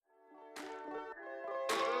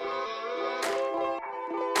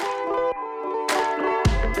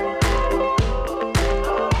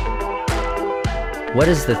What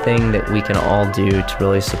is the thing that we can all do to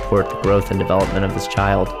really support the growth and development of this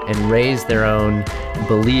child and raise their own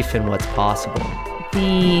belief in what's possible?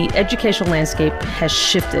 The educational landscape has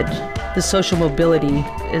shifted. The social mobility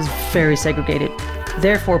is very segregated.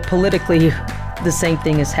 Therefore, politically, the same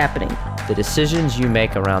thing is happening. The decisions you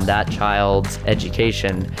make around that child's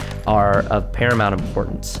education are of paramount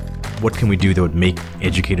importance. What can we do that would make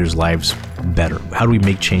educators' lives better? How do we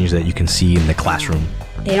make change that you can see in the classroom?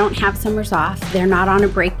 They don't have summers off. They're not on a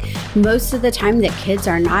break. Most of the time that kids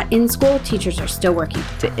are not in school, teachers are still working.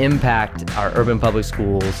 To impact our urban public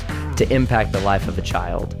schools, to impact the life of a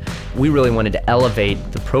child. We really wanted to elevate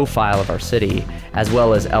the profile of our city, as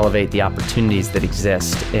well as elevate the opportunities that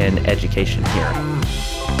exist in education here.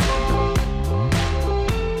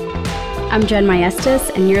 I'm Jen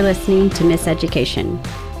Maestas, and you're listening to Miss Education.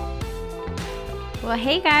 Well,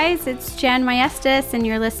 hey guys, it's Jen Maestas, and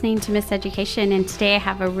you're listening to Miss Education, and today I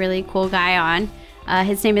have a really cool guy on.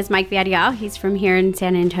 His name is Mike Villarreal. He's from here in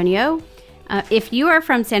San Antonio. If you are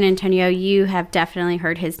from San Antonio, you have definitely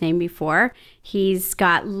heard his name before. He's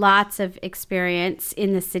got lots of experience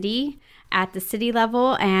in the city, at the city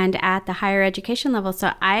level, and at the higher education level.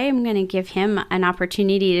 So I am going to give him an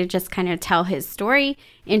opportunity to just kind of tell his story,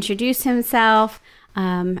 introduce himself.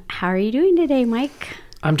 How are you doing today, Mike?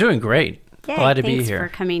 I'm doing great. Yay, glad to be here.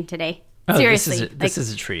 Thanks for coming today. Oh, Seriously. This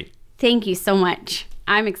is a treat. Thank you so much.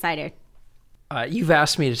 I'm excited. You've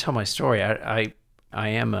asked me to tell my story. I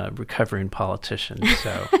am a recovering politician,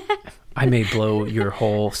 so I may blow your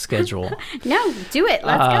whole schedule. No, do it.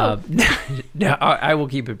 Let's go. No, I will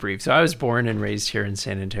keep it brief. So I was born and raised here in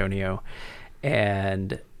San Antonio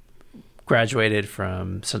and graduated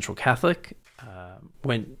from Central Catholic,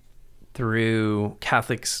 went through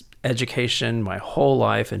Catholic's education my whole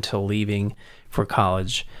life until leaving for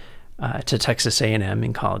college to Texas A&M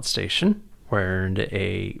in College Station, where I earned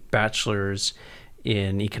a bachelor's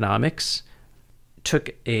in economics,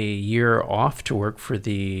 took a year off to work for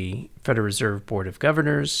the Federal Reserve Board of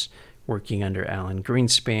Governors, working under Alan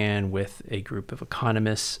Greenspan with a group of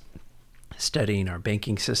economists studying our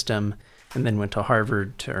banking system, and then went to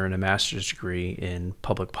Harvard to earn a master's degree in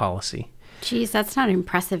public policy. Geez, that's not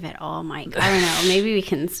impressive at all, Mike. I don't know. Maybe we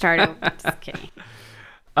can start over. Just kidding.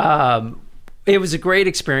 It was a great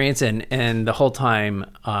experience, and the whole time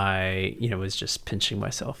I, was just pinching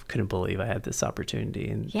myself. Couldn't believe I had this opportunity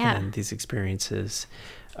and these experiences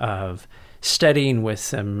of studying with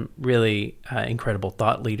some really incredible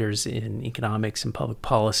thought leaders in economics and public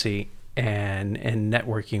policy, and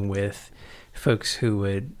networking with folks who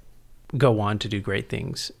would go on to do great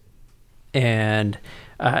things. And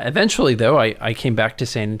eventually, though, I came back to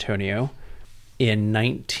San Antonio in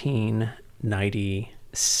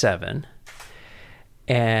 1997.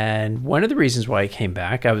 And one of the reasons why I came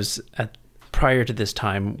back, I was, prior to this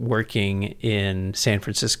time, working in San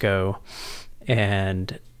Francisco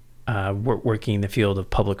and working in the field of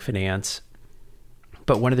public finance.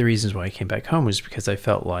 But one of the reasons why I came back home was because I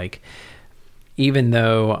felt like even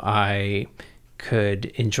though I could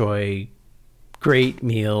enjoy great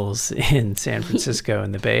meals in San Francisco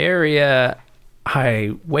and the Bay Area,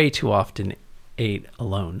 I way too often ate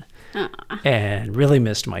alone and really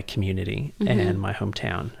missed my community and my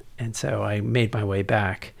hometown. And so I made my way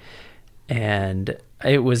back, and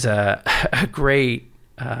it was a great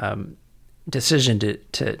decision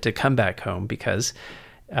to come back home because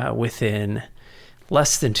within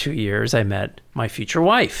less than 2 years, I met my future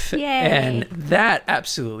wife. Yay. And that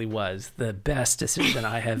absolutely was the best decision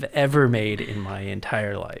I have ever made in my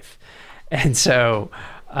entire life. And so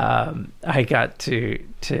I got to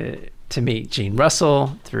meet Gene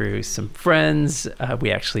Russell through some friends. We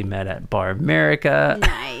actually met at Bar America.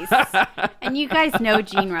 Nice. And you guys know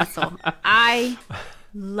Gene Russell. I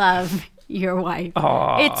love your wife.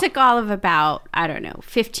 Aww. It took all of about,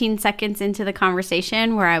 15 seconds into the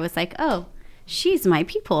conversation where I was like, oh, she's my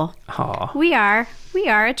people. Aww. We are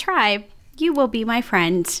a tribe. You will be my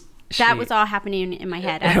friend. That was all happening in my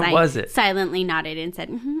head as I silently nodded and said,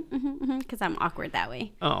 because I'm awkward that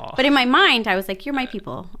way. Aww. But in my mind, I was like, you're my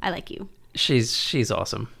people. I like you. She's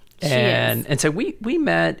awesome. She is. And so we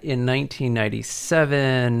met in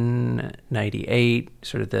 1997, 98,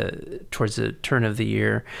 sort of towards the turn of the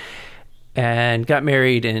year, and got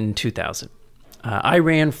married in 2000. I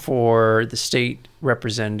ran for the state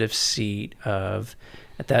representative seat of,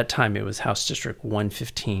 at that time it was House District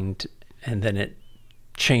 115, and then it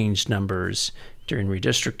changed numbers during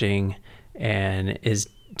redistricting and is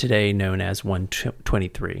today known as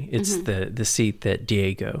 123. It's the seat that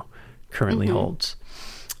Diego currently holds.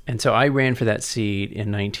 And so I ran for that seat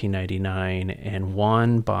in 1999 and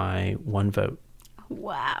won by one vote.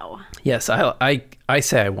 Wow. Yes, I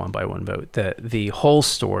say I won by one vote. The whole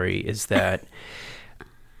story is that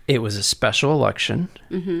it was a special election.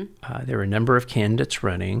 There were a number of candidates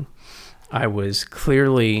running. I was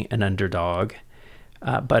clearly an underdog,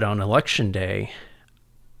 but on election day,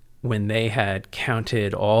 when they had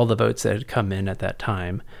counted all the votes that had come in at that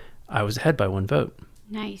time, I was ahead by one vote.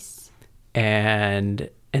 Nice. And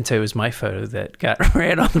so it was my photo that got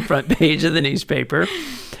ran on the front page of the newspaper.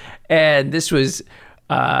 And this was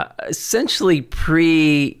essentially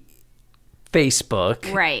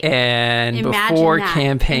pre-Facebook. Right. And Imagine before that.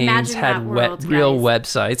 campaigns Imagine had that world, real guys.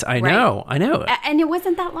 websites. I Right. know. And it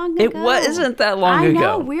wasn't that long ago. It wasn't that long ago. I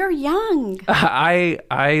know. We're young.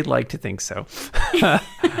 I like to think so.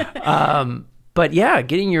 But yeah,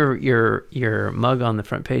 getting your mug on the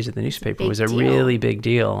front page of the newspaper was a really big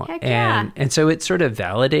deal. Heck yeah. And so it sort of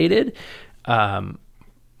validated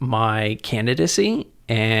my candidacy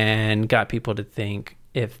and got people to think,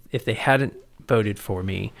 if they hadn't voted for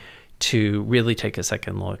me, to really take a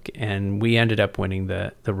second look. And we ended up winning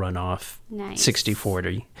the runoff. Nice.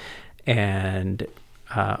 60-40. And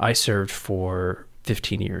I served for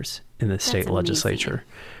 15 years in the state legislature,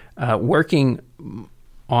 working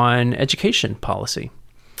on education policy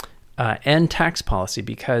and tax policy,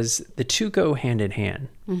 because the two go hand in hand.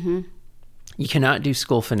 You cannot do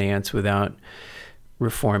school finance without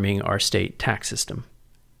reforming our state tax system.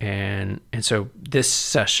 And so this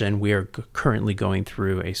session, we are currently going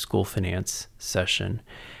through a school finance session,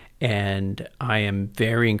 and I am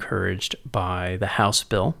very encouraged by the House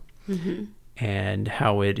bill and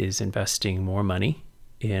how it is investing more money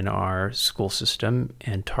in our school system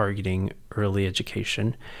and targeting early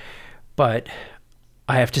education. But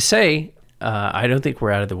I have to say, I don't think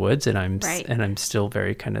we're out of the woods, and I'm still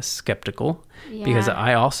very kind of skeptical, because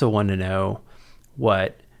I also want to know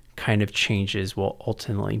what kind of changes will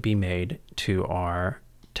ultimately be made to our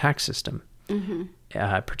tax system,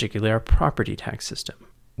 particularly our property tax system,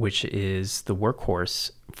 which is the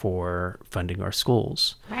workhorse for funding our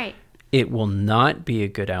schools. Right. It will not be a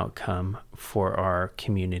good outcome for our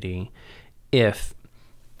community if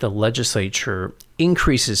the legislature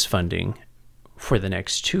increases funding for the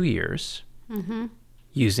next 2 years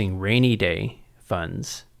using rainy day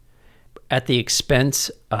funds at the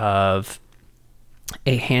expense of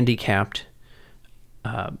a handicapped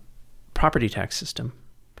property tax system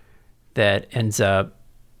that ends up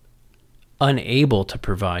unable to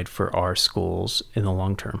provide for our schools in the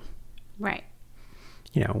long term. Right.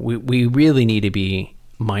 You know, we really need to be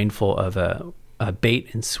mindful of a bait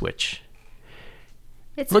and switch.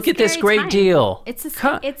 Look at this great deal. It's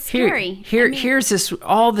scary. Here's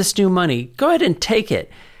all this new money. Go ahead and take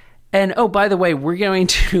it. And oh, by the way, we're going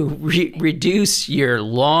to reduce your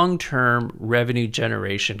long-term revenue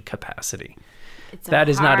generation capacity. That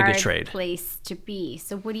is not a good trade. Place to be.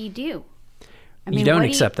 So what do you do? You don't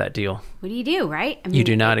accept that deal. What do you do, right? You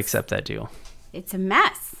do not accept that deal. It's a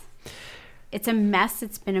mess. It's a mess.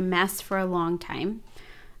 It's been a mess for a long time.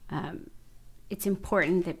 It's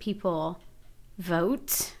important that people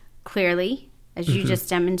vote clearly, as you just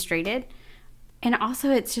demonstrated. And also,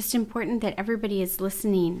 it's just important that everybody is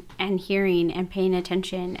listening and hearing and paying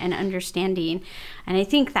attention and understanding. And I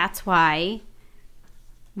think that's why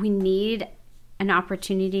we need an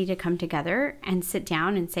opportunity to come together and sit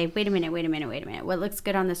down and say, wait a minute. What looks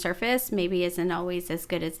good on the surface maybe isn't always as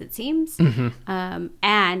good as it seems.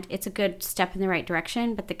 And it's a good step in the right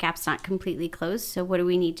direction, but the gap's not completely closed. So what do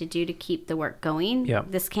we need to do to keep the work going? Yep.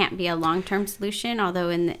 This can't be a long-term solution, although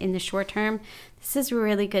in the short term, this is a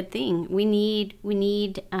really good thing. We need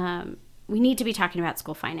to be talking about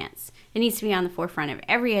school finance. It needs to be on the forefront of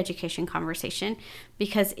every education conversation,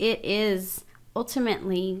 because it is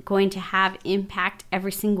ultimately going to have impact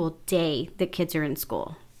every single day that kids are in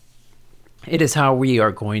school. It is how we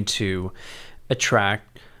are going to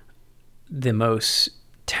attract the most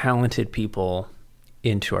talented people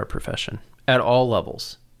into our profession at all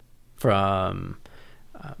levels, from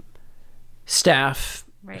staff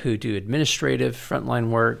who do administrative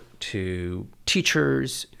frontline work, to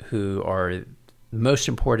teachers who are the most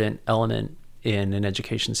important element in an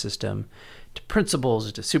education system, to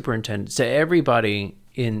principals, to superintendents, to everybody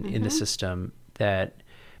in the system, that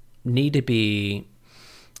need to be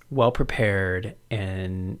well prepared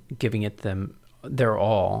and giving it them their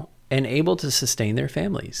all, and able to sustain their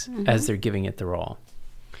families as they're giving it their all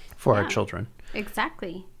for our children.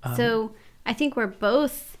 Exactly. So I think we're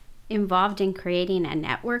both involved in creating a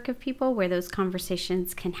network of people where those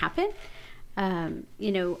conversations can happen.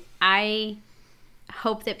 I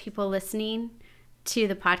hope that people listening to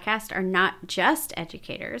the podcast are not just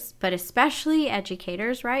educators, but especially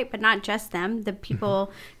educators, right? But not just them. The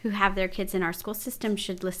people who have their kids in our school system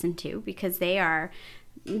should listen to, because they are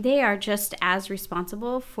just as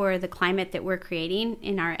responsible for the climate that we're creating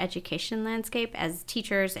in our education landscape as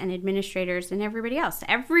teachers and administrators and everybody else.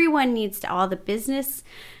 Everyone needs to, all the business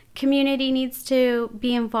community needs to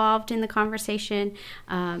be involved in the conversation.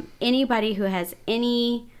 Anybody who has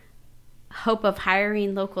any hope of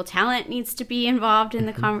hiring local talent needs to be involved in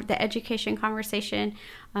the education conversation.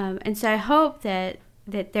 And so I hope that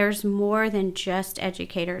there's more than just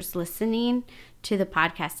educators listening to the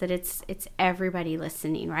podcast, that it's everybody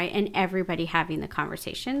listening, right? And everybody having the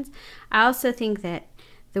conversations. I also think that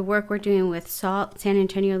the work we're doing with SALT, San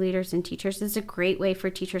Antonio Leaders and Teachers, is a great way for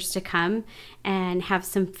teachers to come and have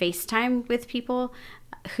some FaceTime with people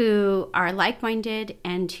who are like-minded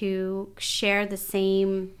and who share the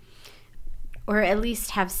same, or at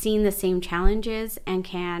least have seen the same challenges and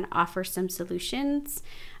can offer some solutions.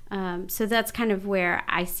 So that's kind of where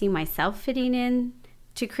I see myself fitting in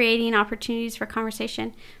to creating opportunities for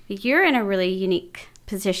conversation. But you're in a really unique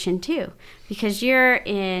position too, because you're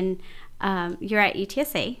at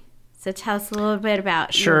UTSA. So tell us a little bit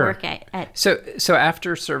about your work at So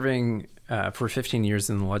after serving for 15 years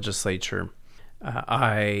in the legislature,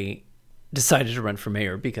 I decided to run for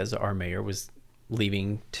mayor because our mayor was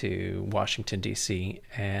leaving to Washington, D.C.,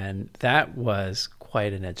 and that was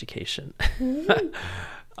quite an education.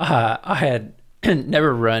 I had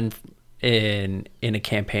never run in a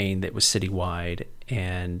campaign that was citywide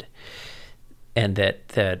and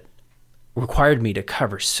that required me to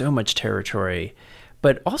cover so much territory,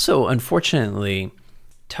 but also, unfortunately,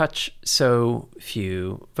 touch so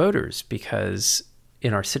few voters, because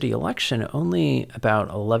in our city election, only about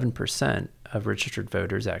 11% of registered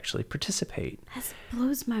voters actually participate. That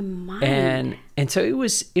blows my mind. And so it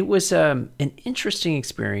was an interesting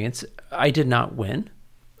experience. I did not win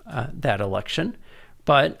that election,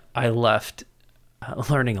 but I left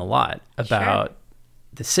learning a lot about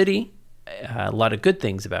the city, a lot of good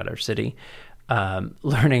things about our city,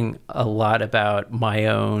 learning a lot about my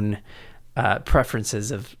own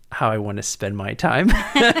preferences of how I want to spend my time.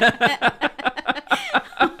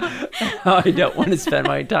 How I don't want to spend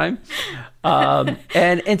my time.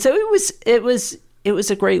 And so it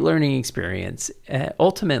was a great learning experience.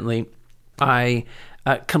 Ultimately, I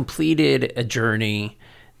completed a journey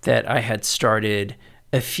that I had started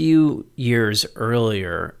a few years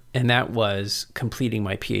earlier, and that was completing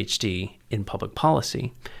my PhD in public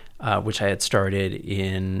policy, which I had started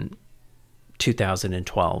in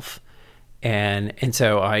 2012. And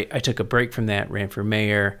so I took a break from that, ran for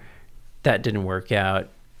mayor. That didn't work out.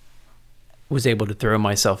 Was able to throw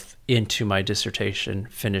myself into my dissertation,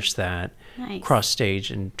 finish that, nice. Cross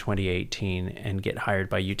stage in 2018, and get hired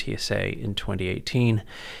by UTSA in 2018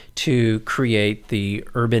 to create the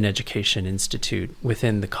Urban Education Institute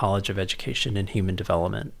within the College of Education and Human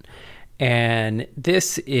Development. And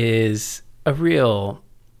this is a real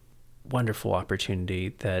wonderful opportunity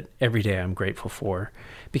that every day I'm grateful for,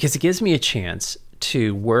 because it gives me a chance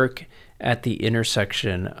to work at the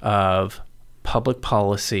intersection of public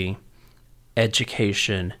policy,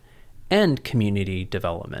 education, and community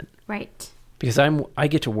development. Right. Because I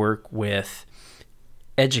get to work with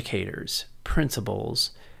educators,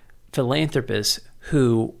 principals, philanthropists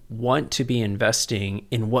who want to be investing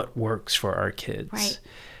in what works for our kids. Right.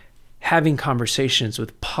 Having conversations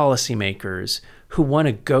with policymakers who want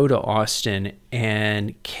to go to Austin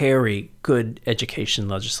and carry good education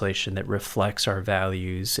legislation that reflects our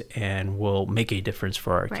values and will make a difference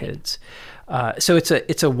for our kids. So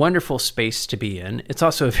it's a wonderful space to be in. It's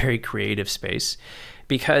also a very creative space,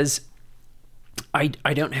 because I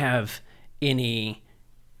don't have any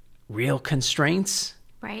real constraints.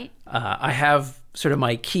 Right. I have sort of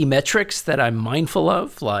my key metrics that I'm mindful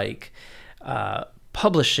of, like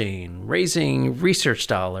publishing, raising research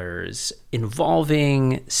dollars,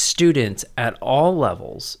 involving students at all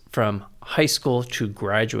levels from high school to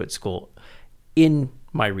graduate school in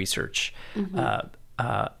my research,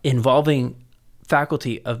 involving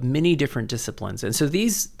faculty of many different disciplines. And so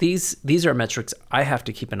these are metrics I have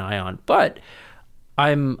to keep an eye on, but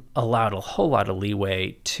I'm allowed a whole lot of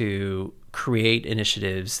leeway to create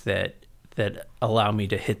initiatives that allow me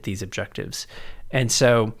to hit these objectives. And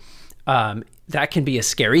so that can be a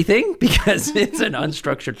scary thing because it's an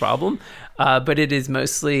unstructured problem, but it is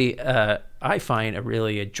mostly, I find,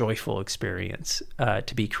 a joyful experience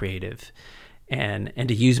to be creative and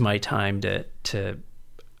to use my time to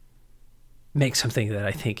make something that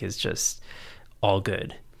I think is just all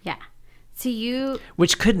good. Yeah. So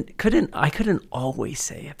which I couldn't always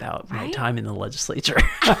say about my time in the legislature.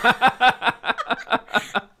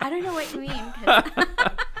 I don't know what you mean. 'Cause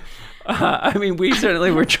I mean, we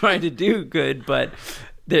certainly were trying to do good, but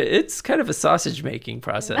it's kind of a sausage making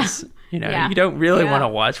process. You know, Yeah. you don't really Yeah. want to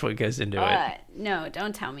watch what goes into it. No,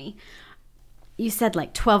 don't tell me. You said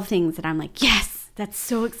like 12 things that I'm like, yes, that's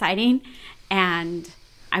so exciting. And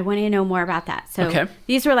I want to know more about that. So Okay.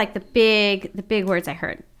 these were like the big words I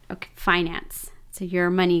heard. Okay, finance. So you're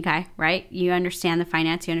a money guy, right? You understand the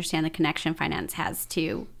finance. You understand the connection finance has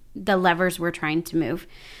to the levers we're trying to move.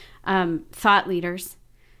 Thought leaders.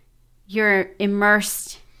 You're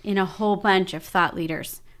immersed in a whole bunch of thought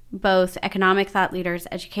leaders, both economic thought leaders,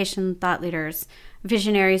 education thought leaders,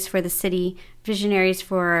 visionaries for the city, visionaries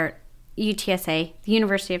for UTSA, the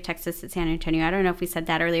University of Texas at San Antonio. I don't know if we said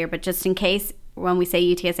that earlier, but just in case, when we say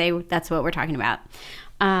UTSA, that's what we're talking about.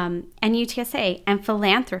 And UTSA and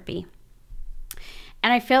philanthropy.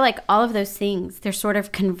 And I feel like all of those things, they're sort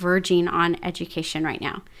of converging on education right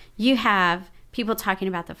now. You have people talking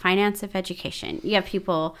about the finance of education. You have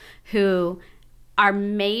people who are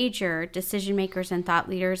major decision makers and thought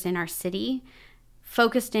leaders in our city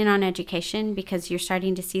focused in on education, because you're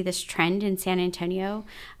starting to see this trend in San Antonio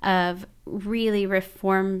of really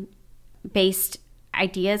reform-based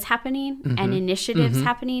ideas happening and initiatives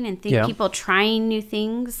happening, and people trying new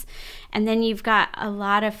things. And then you've got a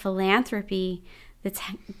lot of philanthropy that's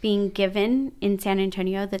being given in San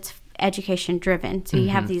Antonio that's education driven. So you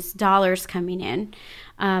have these dollars coming in.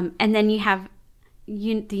 And then you have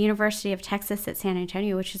the University of Texas at San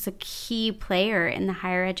Antonio, which is a key player in the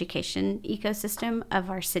higher education ecosystem of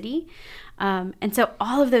our city. And so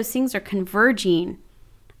all of those things are converging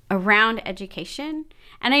around education.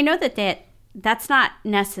 And I know that's not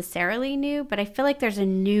necessarily new, but I feel like there's a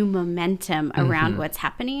new momentum around what's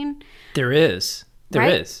happening. There is. There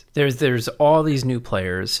Right? is. There's all these new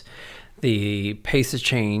players. The pace of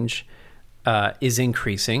change is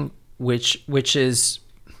increasing, which is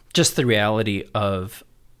just the reality of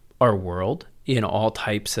our world in all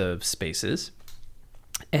types of spaces.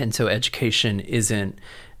 And so education isn't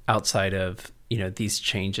outside of, these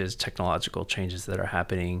changes, technological changes that are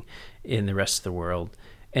happening in the rest of the world.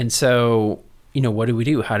 And so, what do we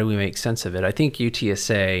do? How do we make sense of it? I think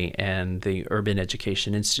UTSA and the Urban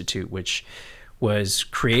Education Institute, which was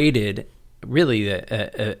created, really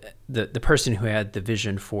the person who had the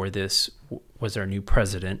vision for this was our new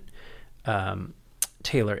president,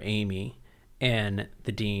 Taylor Amy, and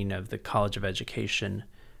the dean of the College of Education,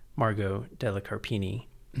 Margot Della Carpini.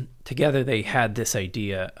 Together, they had this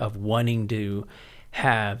idea of wanting to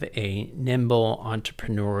have a nimble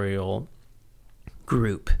entrepreneurial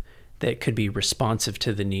group that could be responsive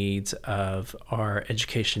to the needs of our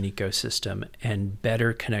education ecosystem and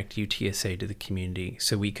better connect UTSA to the community,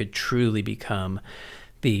 so we could truly become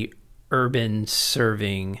the urban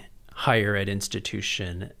serving higher ed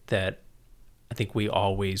institution that I think we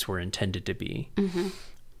always were intended to be.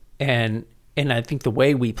 And I think the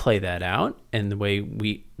way we play that out, and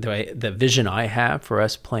the vision I have for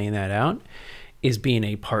us playing that out, is being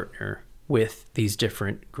a partner with these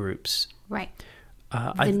different groups. Right.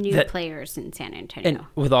 The new players in San Antonio.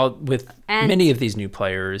 And with many of these new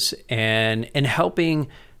players, and helping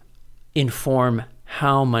inform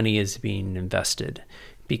how money is being invested,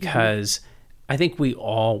 because I think we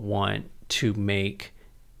all want to make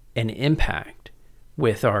an impact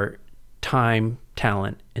with our time,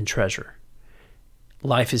 talent, and treasure.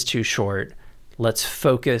 Life is too short. Let's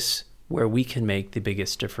focus where we can make the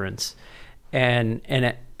biggest difference. And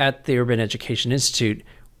at the Urban Education Institute,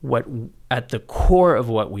 at the core of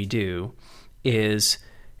what we do is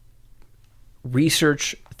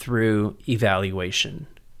research through evaluation.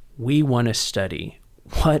 We want to study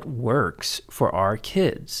what works for our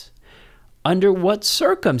kids. Under what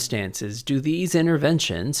circumstances do these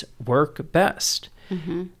interventions work best?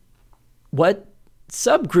 What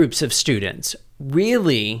subgroups of students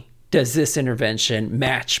really does this intervention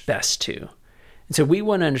match best to? And so we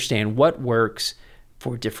want to understand what works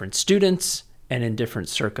for different students and in different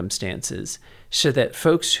circumstances, so that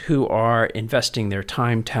folks who are investing their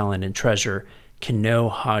time, talent, and treasure can know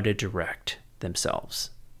how to direct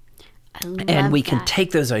themselves. And we can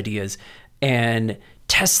take those ideas and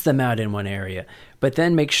test them out in one area, but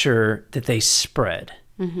then make sure that they spread.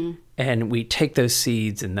 And we take those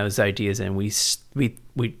seeds and those ideas, and we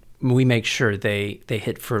make sure they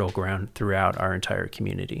hit fertile ground throughout our entire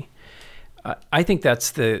community. I think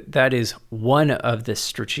that is one of the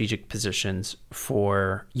strategic positions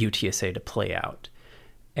for UTSA to play out,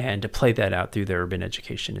 and to play that out through the Urban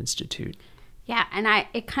Education Institute. Yeah, and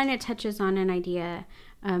it kind of touches on an idea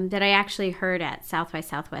that I actually heard at South by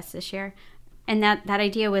Southwest this year. And that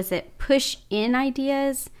idea was that push-in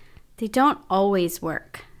ideas, they don't always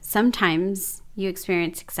work. Sometimes, you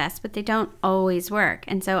experience success, but they don't always work.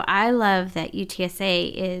 And so I love that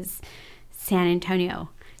UTSA is San Antonio,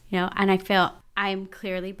 and I feel I'm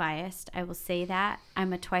clearly biased. I will say that.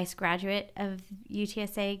 I'm a twice graduate of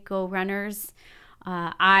UTSA. Go Runners.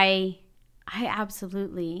 I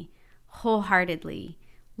absolutely, wholeheartedly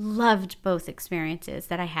loved both experiences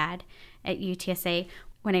that I had at UTSA.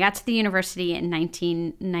 When I got to the university in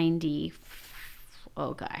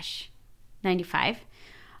 95,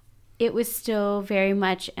 it was still very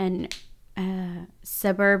much an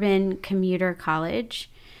suburban commuter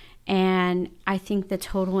college. And I think the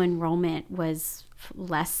total enrollment was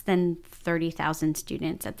less than 30,000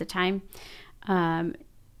 students at the time.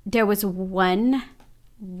 There was one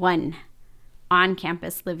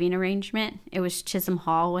on-campus living arrangement. It was Chisholm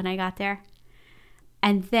Hall when I got there.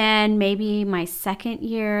 And then maybe my second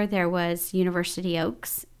year, there was University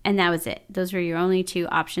Oaks, and that was it. Those were your only two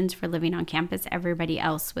options for living on campus. Everybody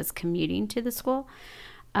else was commuting to the school.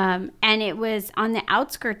 And it was on the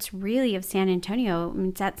outskirts, really, of San Antonio.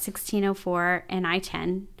 It's at 1604 and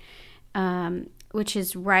I-10, which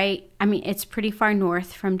is right, it's pretty far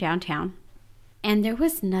north from downtown. And there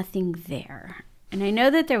was nothing there. And I know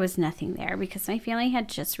that there was nothing there because my family had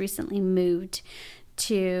just recently moved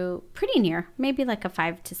to pretty near, maybe like a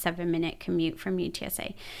 5 to 7 minute commute from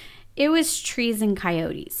UTSA. It was trees and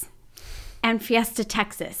coyotes. And Fiesta,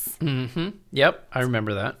 Texas. Mm-hmm. Yep, I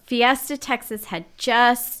remember that. Fiesta, Texas had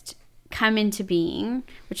just come into being,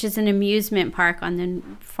 which is an amusement park on the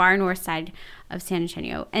far north side of San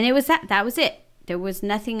Antonio. And it was that was it. There was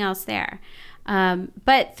nothing else there.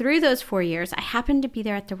 But through those 4 years, I happened to be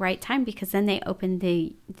there at the right time because then they opened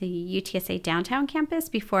the UTSA downtown campus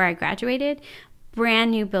before I graduated.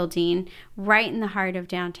 Brand new building right in the heart of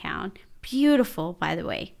downtown. Beautiful, by the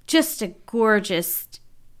way. Just a gorgeous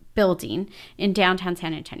building in downtown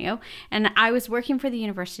San Antonio. And I was working for the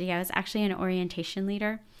university. I was actually an orientation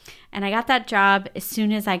leader. And I got that job as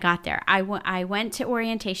soon as I got there. I went to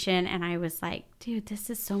orientation and I was like, dude, this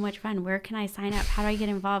is so much fun. Where can I sign up? How do I get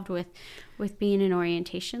involved with being an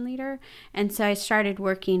orientation leader? And so I started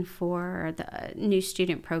working for the new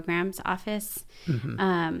student programs office.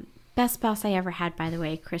 Mm-hmm. Best boss I ever had, by the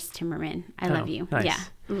way, Chris Timmerman. I love you. Nice. Yeah,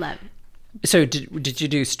 love. So did you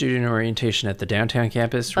do student orientation at the downtown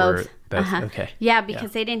campus? Both. Or both? Uh-huh. Okay. Yeah,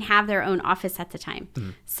 because they didn't have their own office at the time.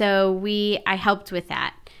 Mm. So I helped with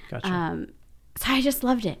that. Gotcha. So I just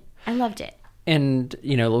loved it. I loved it. And,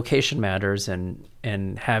 location matters, and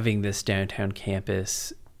having this downtown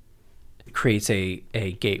campus creates a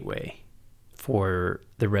gateway for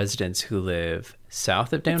the residents who live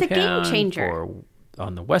south of downtown. It's a game changer. Or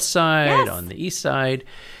on the west side, yes. on the east side,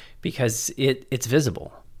 because it's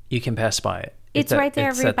visible. You can pass by it. It's right there.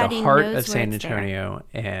 It's Everybody at the heart knows of San where it's Antonio,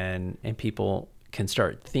 and people can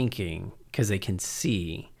start thinking because they can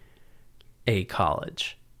see a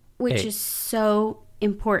college. Which is so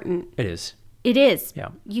important. It is. It is. Yeah.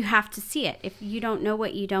 You have to see it. If you don't know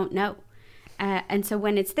what you don't know. And so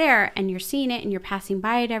when it's there and you're seeing it and you're passing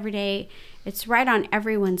by it every day, it's right on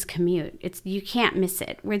everyone's commute. You can't miss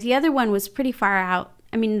it. Where the other one was pretty far out.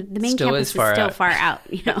 The main campus is still far out.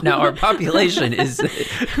 Now our population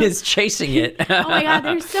is chasing it. Oh my God,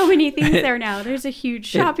 there's so many things there now. There's a huge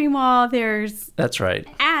shopping mall. That's right.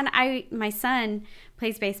 And my son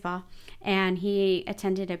plays baseball, and he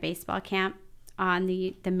attended a baseball camp on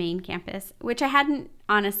the main campus, which I hadn't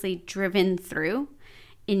honestly driven through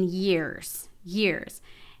in years.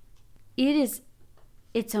 It is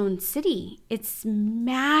its own city. It's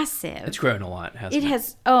massive. It's grown a lot, hasn't it? It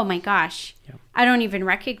has. Oh my gosh. Yeah. I don't even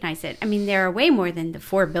recognize it. There are way more than the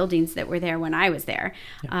 4 buildings that were there when I was there.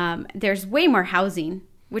 Yeah. There's way more housing,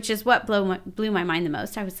 which is what blew my mind the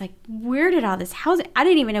most. I was like, where did all this housing? I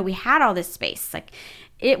didn't even know we had all this space. Like,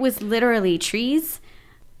 it was literally trees.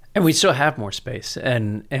 And we still have more space,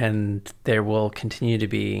 and there will continue to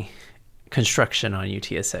be construction on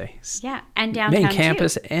UTSA. Yeah, and downtown main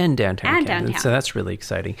campus too. And downtown and campus. Downtown. So that's really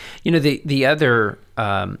exciting. The other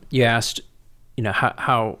you asked,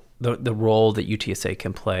 how the role that UTSA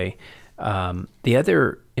can play. The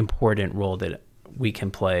other important role that we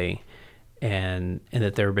can play, and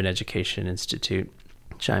that the Urban Education Institute,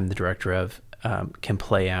 which I'm the director of, can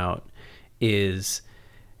play out, is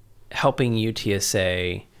helping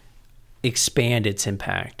UTSA expand its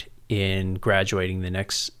impact in graduating the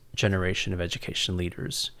next generation of education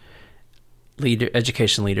leaders.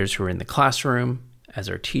 Education leaders who are in the classroom as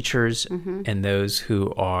our teachers, mm-hmm. and those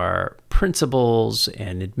who are principals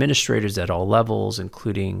and administrators at all levels,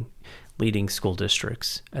 including leading school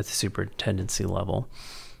districts at the superintendency level.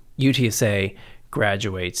 UTSA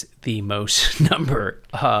graduates the most number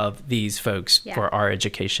of these folks for our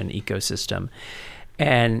education ecosystem.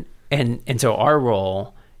 And And so our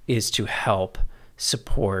role is to help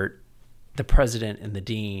support the president and the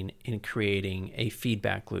dean in creating a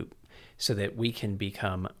feedback loop so that we can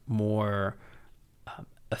become more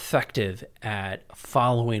effective at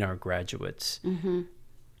following our graduates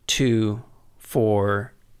 2,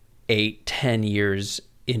 4, 8, 10 years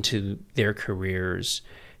into their careers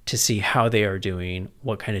to see how they are doing,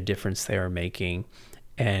 what kind of difference they are making,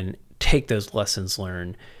 and take those lessons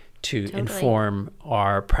learned to inform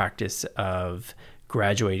our practice of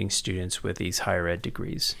graduating students with these higher ed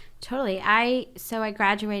degrees. Totally. I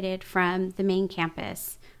graduated from the main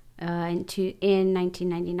campus in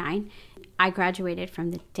 1999. I graduated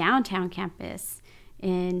from the downtown campus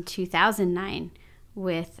in 2009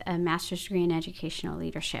 with a master's degree in educational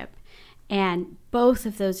leadership. And both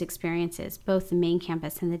of those experiences, both the main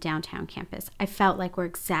campus and the downtown campus, I felt like were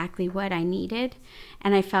exactly what I needed.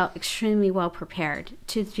 And I felt extremely well prepared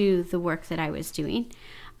to do the work that I was doing.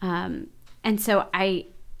 And so I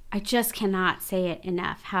just cannot say it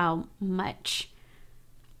enough how much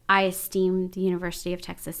I esteem the University of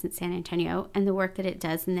Texas at San Antonio and the work that it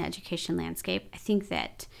does in the education landscape. I think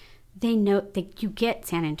that they know that you get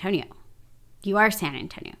San Antonio. You are San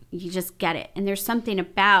Antonio. You just get it. And there's something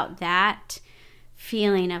about that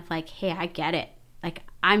feeling of like, hey, I get it. Like,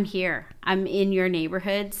 I'm here. I'm in your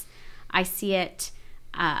neighborhoods. I see it.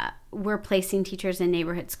 We're placing teachers in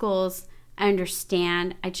neighborhood schools. I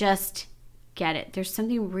understand. I just get it. There's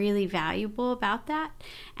something really valuable about that.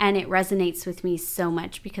 And it resonates with me so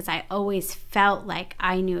much because I always felt like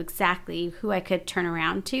I knew exactly who I could turn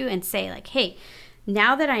around to and say like, hey,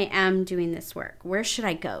 now that I am doing this work, where should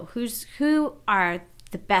I go? Who are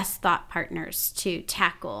the best thought partners to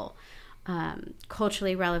tackle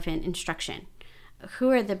culturally relevant instruction?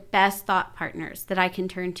 Who are the best thought partners that I can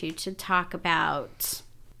turn to talk about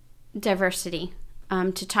diversity,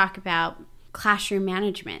 to talk about classroom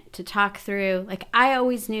management, to talk through, like, I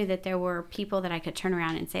always knew that there were people that I could turn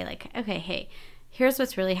around and say like, okay, hey, here's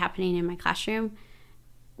what's really happening in my classroom.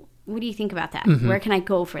 What do you think about that? Where can I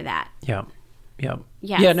go for that? Yeah.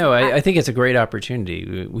 Yes. Yeah, no, I think it's a great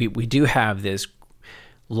opportunity. We do have this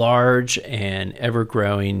large and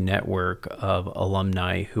ever-growing network of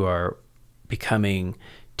alumni who are becoming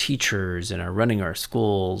teachers and are running our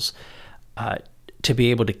schools, to be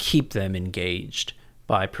able to keep them engaged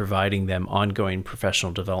by providing them ongoing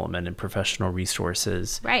professional development and professional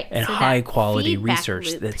resources, right, and so high-quality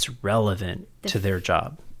research loop that's relevant to their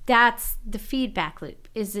job. That's the feedback loop,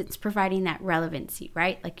 is it's providing that relevancy,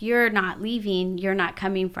 right? Like, you're not leaving, you're not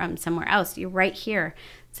coming from somewhere else, you're right here.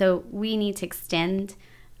 So we need to extend,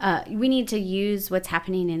 we need to use what's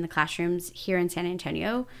happening in the classrooms here in San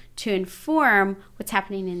Antonio to inform what's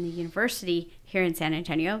happening in the university here in San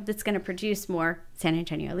Antonio that's going to produce more San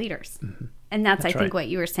Antonio leaders. And that's I think what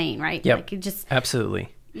you were saying, right? Yep. Like, you just Absolutely.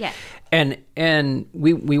 Yeah. And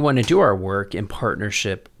we want to do our work in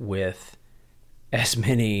partnership with as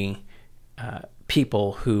many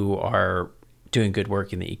people who are doing good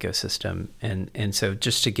work in the ecosystem. And so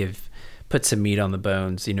just to put some meat on the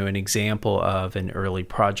bones, an example of an early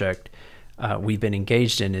project we've been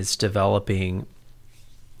engaged in is developing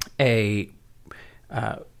a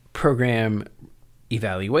program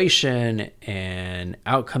evaluation and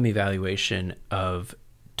outcome evaluation of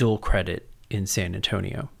dual credit in San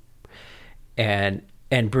Antonio, and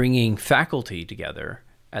bringing faculty together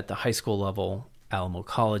at the high school level, Alamo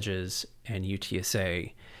colleges and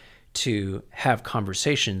UTSA, to have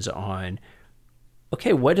conversations on,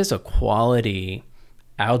 okay, what does a quality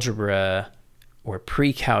algebra or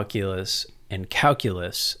pre-calculus and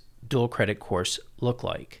calculus dual credit course look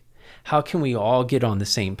like? How can we all get on the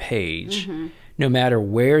same page, no matter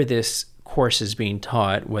where this course is being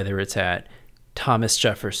taught, whether it's at Thomas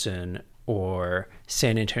Jefferson or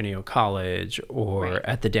San Antonio College or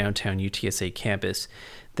at the downtown UTSA campus,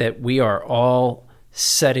 that we are all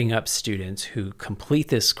setting up students who complete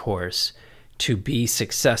this course to be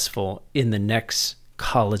successful in the next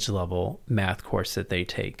college level math course that they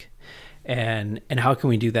take. And how can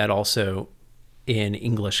we do that also in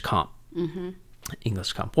English Comp?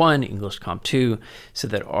 English Comp 1, English Comp 2, so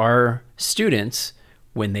that our students,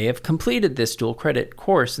 when they have completed this dual credit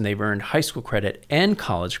course and they've earned high school credit and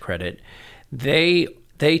college credit, they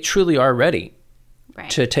truly are ready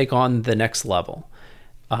to take on the next level.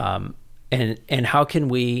 And how can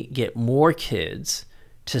we get more kids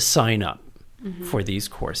to sign up for these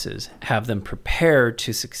courses, have them prepared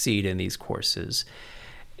to succeed in these courses?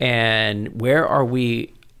 And where are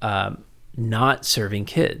we not serving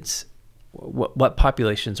kids? What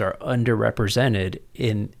populations are underrepresented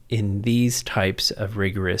in these types of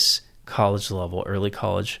rigorous college level, early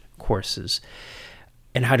college courses?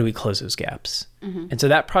 and how do we close those gaps? And so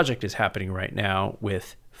that project is happening right now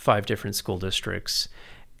with 5 different school districts,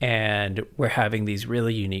 and we're having these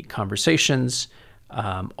really unique conversations.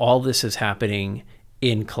 All this is happening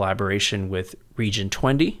in collaboration with Region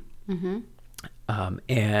 20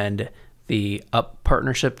 and the UP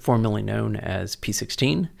partnership, formerly known as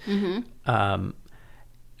P16.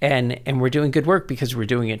 And we're doing good work because we're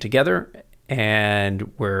doing it together,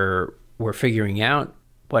 and we're figuring out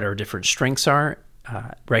what our different strengths are,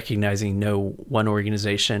 recognizing no one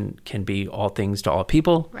organization can be all things to all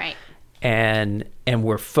people. Right. And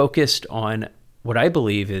we're focused on what I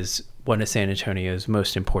believe is one of San Antonio's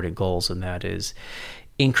most important goals, and that is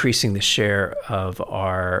increasing the share of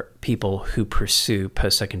our people who pursue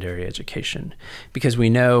post-secondary education. Because we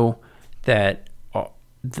know that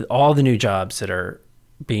all the new jobs that are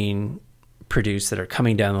being produced, that are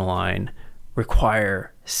coming down the line,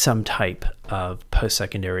 require some type of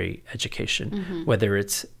post-secondary education, whether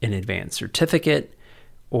it's an advanced certificate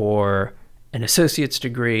or an associate's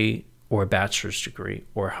degree or a bachelor's degree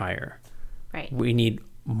or higher. Right. We need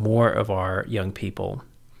more of our young people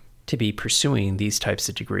to be pursuing these types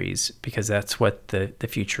of degrees because that's what the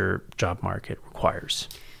future job market requires.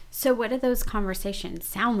 So what do those conversations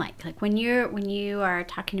sound like? Like when you are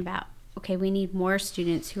talking about, okay, we need more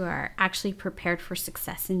students who are actually prepared for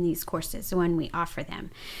success in these courses when we offer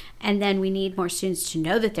them. And then we need more students to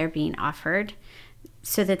know that they're being offered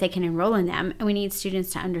so that they can enroll in them. And we need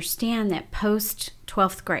students to understand that post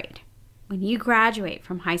 12th grade, when you graduate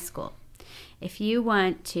from high school, if you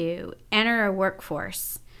want to enter a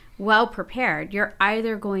workforce well prepared, you're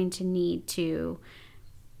either going to need to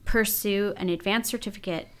pursue an advanced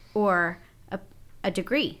certificate or a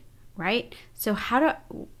degree, right? So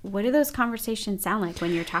what do those conversations sound like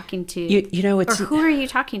when you're talking to, or who are you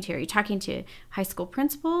talking to? Are you talking to high school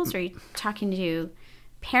principals? Are you talking to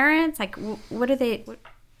parents? Like, what are they?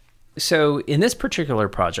 So in this particular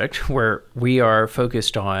project where we are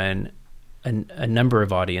focused on a number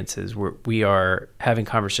of audiences, where we are having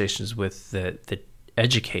conversations with the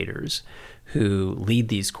educators who lead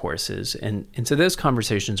these courses. And so those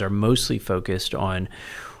conversations are mostly focused on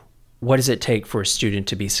what does it take for a student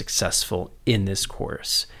to be successful in this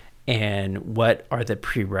course, and what are the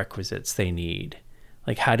prerequisites they need?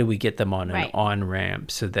 Like, how do we get them on an on-ramp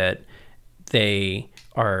so that they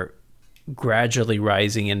are gradually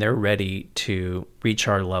rising and they're ready to reach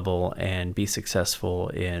our level and be successful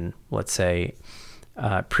in, let's say,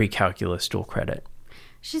 pre-calculus dual credit.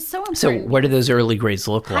 Which is so important. So what do those early grades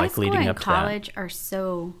look like leading up to that? College are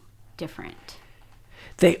so different.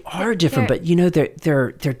 They are different, but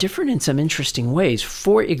they're different in some interesting ways.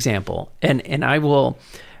 For example, and I will,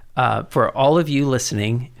 for all of you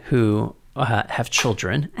listening who have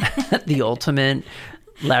children, the ultimate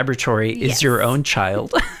laboratory is your own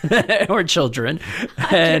child or children.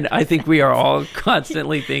 And I think we are all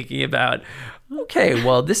constantly thinking about, okay,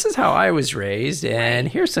 well, this is how I was raised, and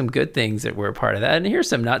here's some good things that were a part of that, and here's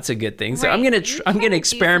some not so good things. So I'm gonna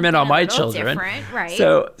experiment on my children. Right.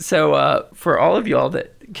 So for all of y'all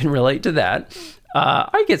that can relate to that,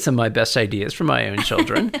 I get some of my best ideas from my own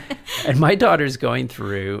children. And my daughter's going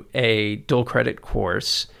through a dual credit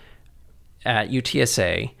course at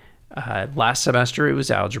UTSA. Last semester it was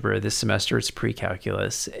algebra. This semester it's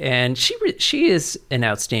pre-calculus, and she is an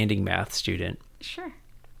outstanding math student. Sure.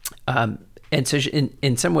 And so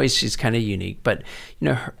in some ways she's kind of unique, but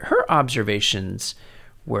her observations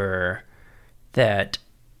were that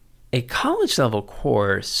a college level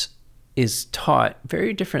course is taught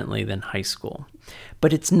very differently than high school,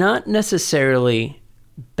 but it's not necessarily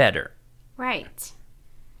better. Right.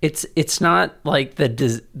 It's not like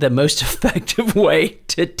the most effective way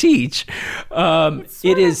to teach.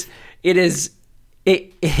 It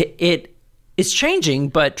is changing,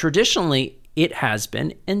 but traditionally it has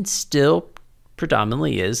been and still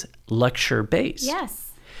predominantly is lecture based.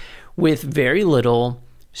 Yes. With very little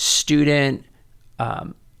student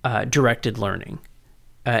directed learning.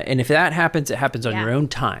 And if that happens, it happens on your own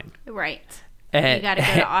time. Right. You got to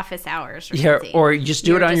go to office hours. Or you just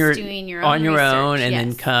do it on your own, and yes.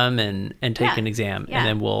 then come and take an exam, and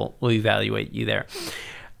then we'll evaluate you there.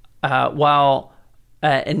 While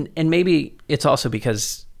maybe it's also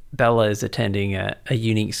because Bella is attending a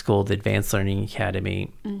unique school, the Advanced Learning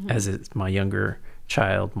Academy, as is my younger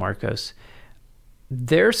child, Marcos.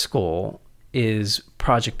 Their school is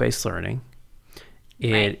project-based learning.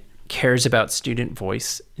 It cares about student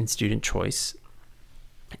voice and student choice.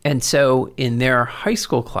 And so in their high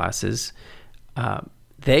school classes,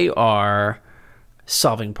 they are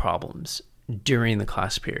solving problems during the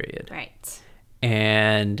class period. Right.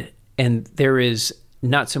 And there is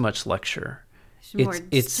not so much lecture. More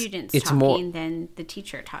students it's talking more, than the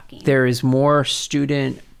teacher talking. There is more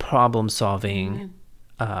student problem solving,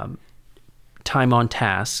 time on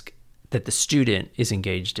task that the student is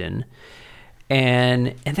engaged in.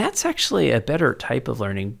 And that's actually a better type of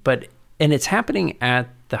learning, and it's happening at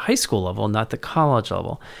the high school level, not the college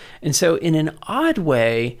level. And so in an odd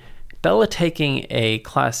way, Bella taking a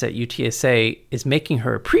class at UTSA is making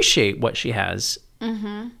her appreciate what she has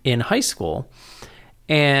in high school.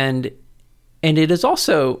 And it is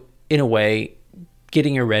also, in a way,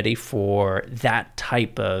 getting her ready for that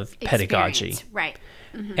type of pedagogy. Right.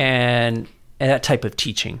 And that type of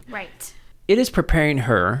teaching. Right. It is preparing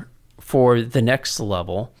her for the next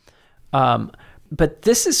level. But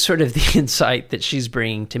this is sort of the insight that she's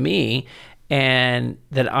bringing to me, and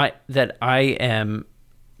that I am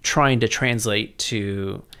trying to translate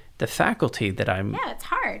to the faculty that it's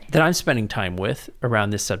hard. That I'm spending time with around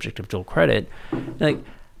this subject of dual credit. Like,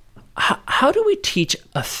 how do we teach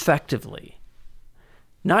effectively?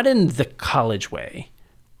 Not in the college way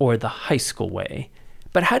or the high school way,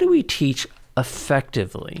 but how do we teach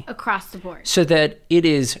effectively? Across the board. So that it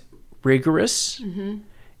is rigorous,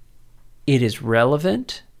 it is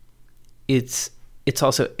relevant, it's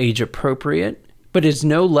also age appropriate, but it's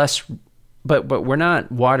no less, but we're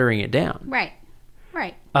not watering it down. Right.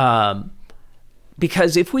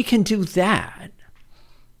 Because if we can do that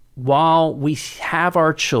while we have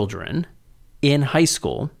our children in high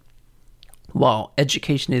school, while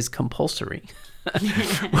education is compulsory,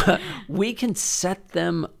 we can set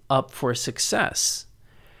them up for success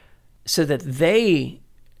so that they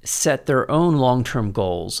set their own long-term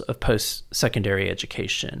goals of post-secondary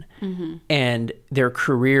education and their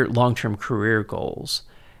long-term career goals.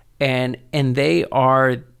 And they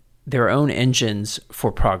are their own engines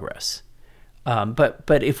for progress.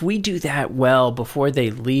 But if we do that well before they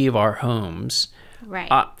leave our homes, right,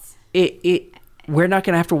 we're not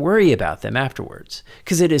going to have to worry about them afterwards,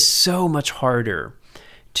 because it is so much harder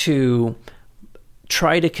to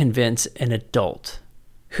try to convince an adult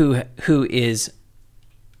who is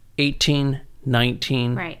 18,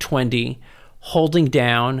 19, 20, holding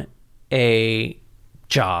down a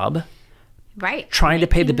job, trying to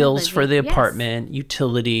pay the bills for the apartment,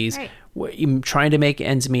 utilities, trying to make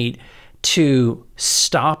ends meet, to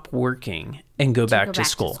stop working and go back to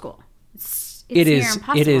school. It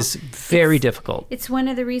is very difficult. It's one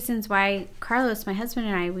of the reasons why Carlos, my husband,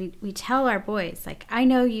 and I, we tell our boys, like, I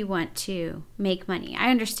know you want to make money.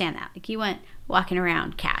 I understand that. Like, you want walking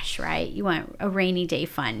around cash, right? You want a rainy day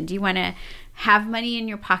fund. You want to have money in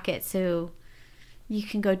your pocket so you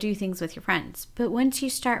can go do things with your friends. But once you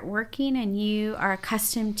start working and you are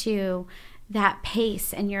accustomed to that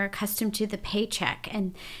pace and you're accustomed to the paycheck,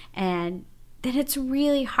 and then it's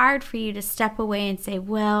really hard for you to step away and say,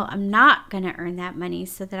 well, I'm not going to earn that money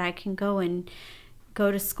so that I can go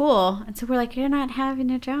to school. And so we're like, you're not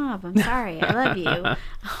having a job. I'm sorry. I love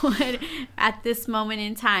you. At this moment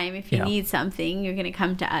in time, if you need something, you're going to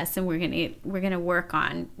come to us, and we're going to work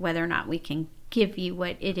on whether or not we can give you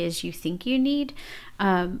what it is you think you need.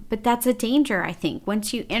 But that's a danger, I think.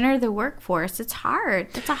 Once you enter the workforce, it's hard.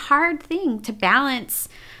 It's a hard thing to balance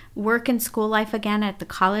work and school life again at the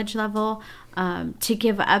college level, to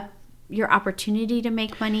give up your opportunity to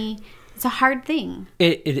make money. It's a hard thing.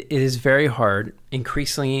 It is very hard.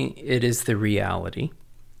 Increasingly, it is the reality.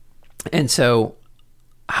 And so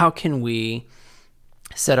how can we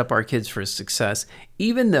set up our kids for success,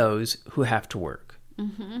 even those who have to work?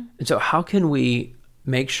 And so how can we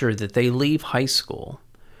make sure that they leave high school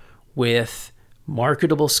with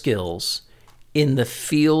marketable skills in the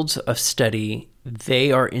fields of study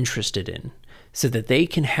they are interested in, so that they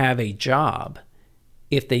can have a job,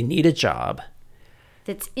 if they need a job,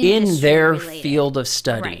 that's in their related field of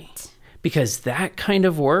study. Because that kind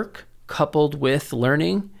of work, coupled with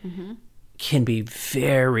learning, can be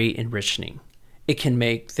very enriching. It can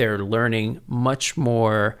make their learning much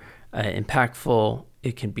more impactful.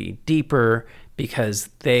 It can be deeper because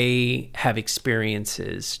they have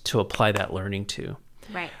experiences to apply that learning to.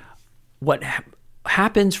 Right. What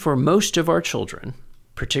happens for most of our children,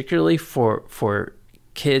 particularly for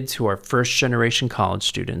kids who are first-generation college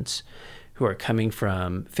students, who are coming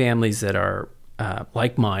from families that are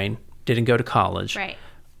like mine, didn't go to college. Right.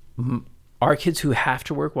 Our kids who have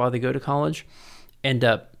to work while they go to college end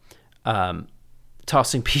up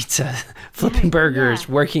tossing pizza, flipping burgers,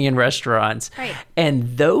 working in restaurants. Right.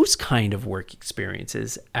 And those kind of work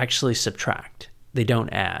experiences actually subtract. They don't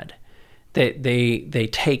add. They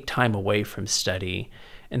take time away from study,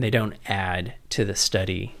 and they don't add to the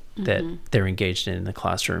study that they're engaged in the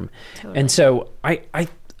classroom. Totally. And so I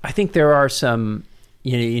think there are some,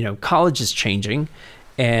 college is changing,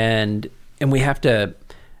 and we have to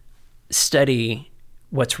study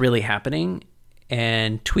what's really happening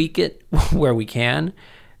and tweak it where we can.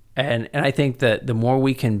 And I think that the more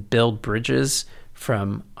we can build bridges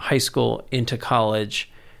from high school into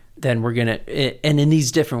college, then we're going to, and in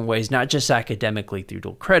these different ways, not just academically through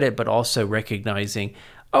dual credit, but also recognizing,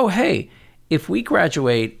 oh, hey, if we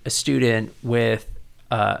graduate a student with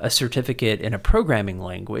a certificate in a programming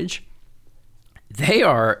language, they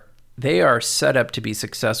are set up to be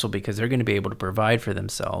successful because they're going to be able to provide for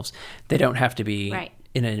themselves. They don't have to be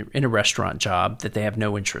in a restaurant job that they have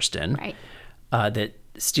no interest in, that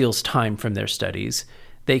steals time from their studies.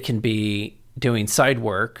 They can be doing side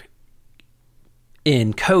work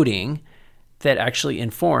in coding that actually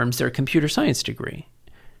informs their computer science degree.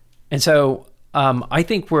 And so I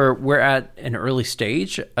think we're at an early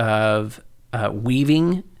stage of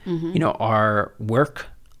weaving, our work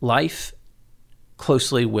life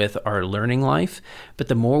closely with our learning life. But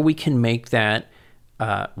the more we can make that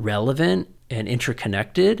relevant and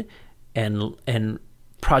interconnected, and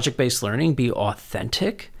project-based learning be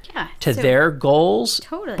authentic to their goals,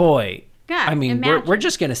 boy, Yeah, I mean, we're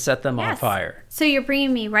just going to set them on fire. So you're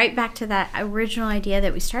bringing me right back to that original idea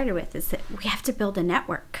that we started with, is that we have to build a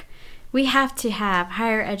network. We have to have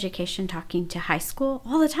higher education talking to high school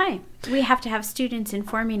all the time. We have to have students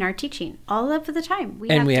informing our teaching all of the time. We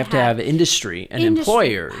have to have industry and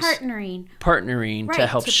employers partnering to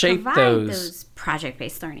help shape those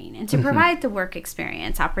project-based learning, and to provide the work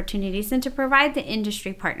experience opportunities, and to provide the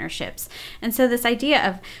industry partnerships. And so this idea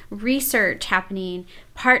of research happening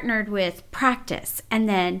partnered with practice, and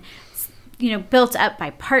then built up by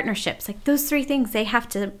partnerships, like those three things, they have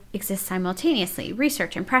to exist simultaneously: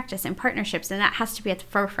 research and practice and partnerships. And that has to be at the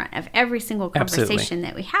forefront of every single conversation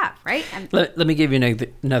that we have, right? Let me give you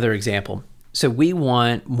another example. So we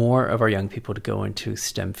want more of our young people to go into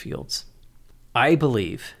STEM fields. I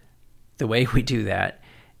believe the way we do that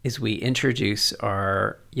is we introduce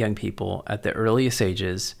our young people at the earliest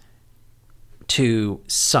ages to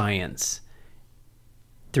science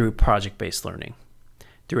through project-based learning,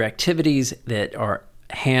 through activities that are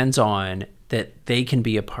hands-on, that they can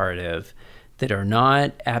be a part of, that are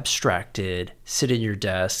not abstracted, sit in your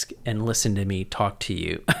desk and listen to me talk to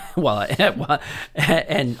you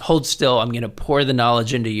and hold still, I'm going to pour the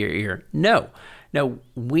knowledge into your ear. No,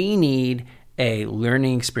 we need a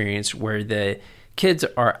learning experience where the kids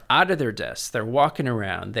are out of their desks, they're walking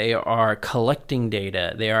around, they are collecting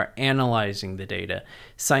data, they are analyzing the data.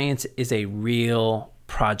 Science is a real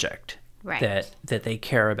project that they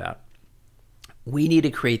care about. We need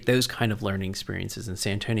to create those kind of learning experiences in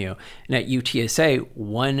San Antonio. And at UTSA,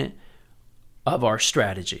 one of our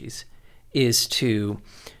strategies is to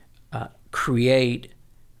create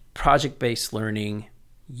project-based learning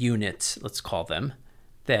units, let's call them,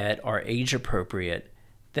 that are age appropriate,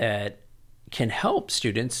 that can help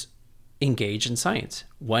students engage in science.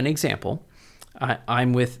 One example,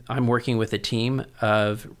 I'm working with a team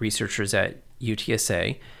of researchers at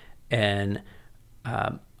UTSA, and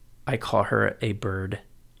I call her a bird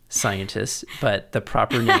scientist, but the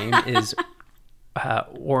proper name is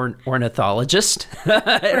ornithologist.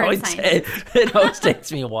 It always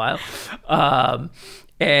takes me a while.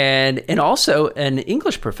 And also an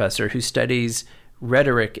English professor who studies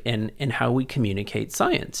rhetoric and how we communicate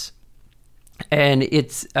science. And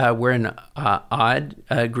it's we're an odd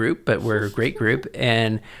group, but we're a great group.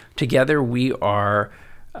 And together we are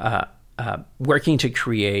working to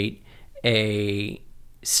create a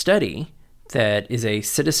study that is a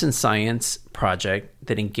citizen science project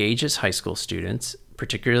that engages high school students,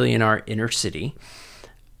 particularly in our inner city,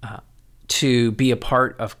 to be a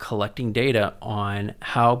part of collecting data on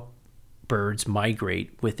how birds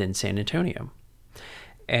migrate within San Antonio.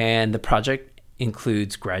 And the project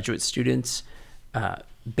includes graduate students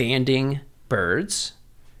banding birds,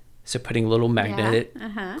 so putting little magnetic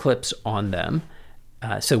clips on them,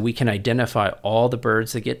 so we can identify all the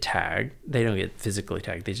birds that get tagged. They don't get physically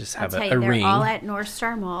tagged. They just have a ring. They're all at North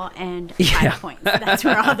Star Mall and 5 Points. That's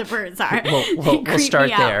where all the birds are. We'll start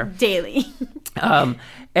there. Daily.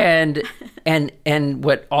 And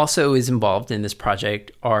what also is involved in this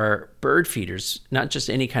project are bird feeders, not just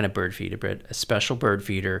any kind of bird feeder, but a special bird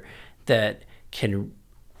feeder that can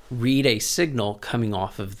read a signal coming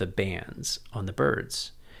off of the bands on the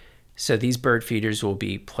birds. So these bird feeders will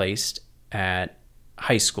be placed at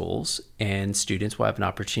high schools, and students will have an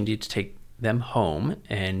opportunity to take them home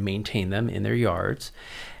and maintain them in their yards.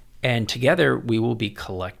 And together we will be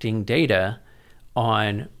collecting data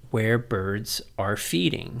on where birds are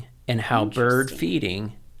feeding and how bird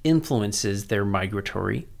feeding influences their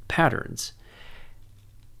migratory patterns.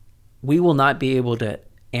 We will not be able to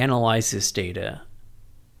analyze this data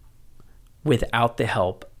without the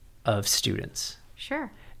help of students.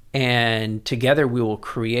 Sure. And together we will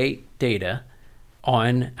create data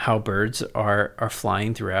on how birds are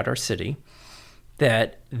flying throughout our city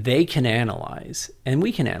that they can analyze and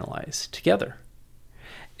we can analyze together.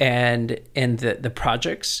 And the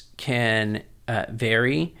projects can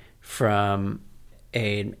vary from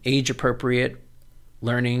an age-appropriate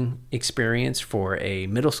learning experience for a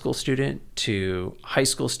middle school student to high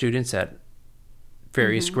school students at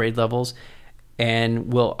various grade levels,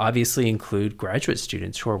 and will obviously include graduate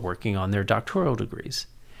students who are working on their doctoral degrees.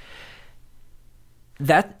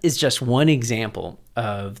 That is just one example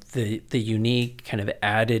of the unique kind of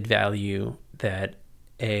added value that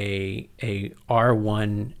a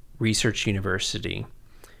R1 research university,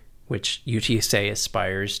 which UTSA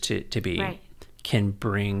aspires to be, Right. can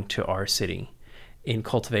bring to our city in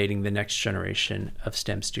cultivating the next generation of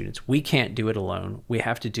STEM students. We can't do it alone. We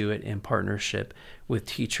have to do it in partnership with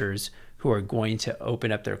teachers who are going to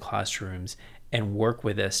open up their classrooms and work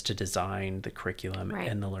with us to design the curriculum Right.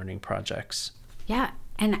 and the learning projects. Yeah,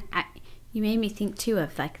 and you made me think too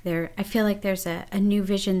of like I feel like there's a new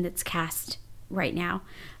vision that's cast right now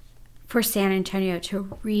for San Antonio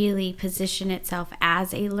to really position itself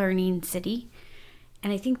as a learning city.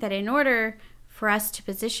 And I think that in order for us to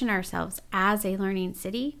position ourselves as a learning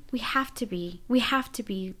city, we have to be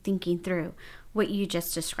thinking through what you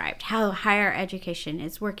just described, how higher education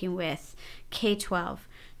is working with K-12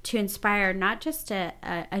 to inspire not just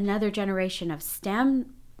another generation of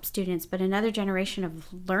STEM students, but another generation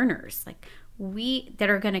of learners that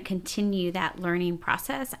are going to continue that learning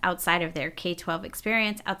process outside of their K-12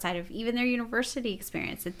 experience, outside of even their university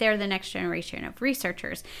experience, that they're the next generation of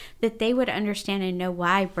researchers, that they would understand and know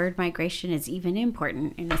why bird migration is even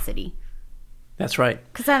important in a city. That's right.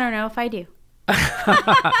 Because I don't know if I do.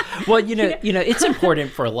 Well, it's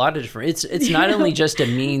important for a lot of different. It's not only just a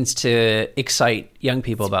means to excite young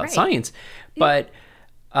people about science, but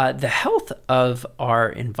the health of our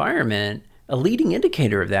environment. A leading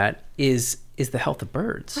indicator of that is the health of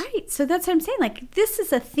birds. Right. So that's what I'm saying. Like, this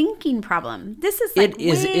is a thinking problem. This is it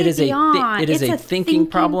is a thinking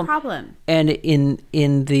problem. And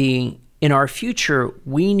in our future,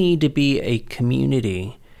 we need to be a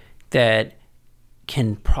community that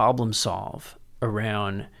can problem solve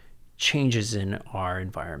around changes in our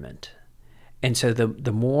environment. And so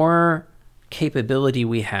the more capability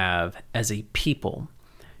we have as a people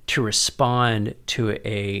to respond to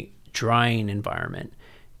a drying environment,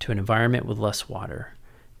 to an environment with less water,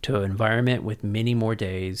 to an environment with many more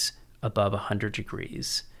days above 100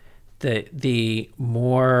 degrees, the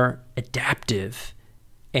more adaptive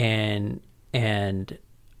and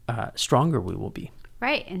stronger we will be.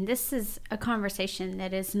 Right. And this is a conversation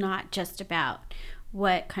that is not just about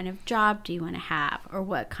what kind of job do you want to have or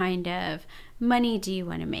what kind of money do you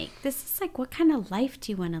want to make. This is like, what kind of life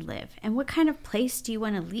do you want to live? And what kind of place do you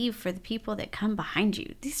want to leave for the people that come behind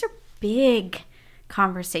you? These are big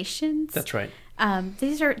conversations. That's right.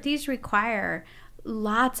 These require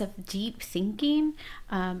lots of deep thinking.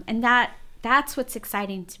 And that's what's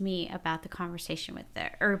exciting to me about the conversation with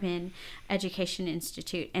the Urban Education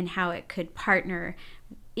Institute and how it could partner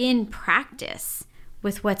in practice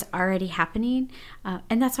with what's already happening.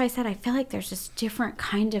 And that's why I said I feel like there's this different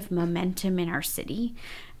kind of momentum in our city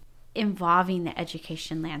involving the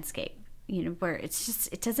education landscape, where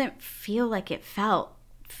it doesn't feel like it felt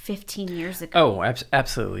 15 years ago. Oh,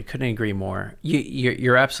 absolutely. Couldn't agree more.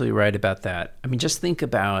 You're absolutely right about that. I mean, just think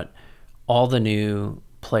about all the new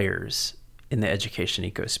players in the education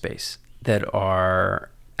ecospace that are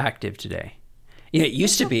active today. It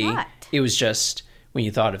used to be, it was just when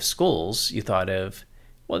you thought of schools, you thought of,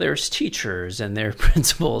 well, there's teachers and their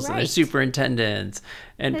principals and their superintendents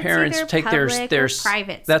and it's parents take their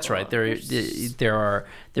private. That's school. right.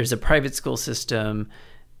 There's a private school system,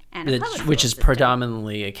 and a public which school is system.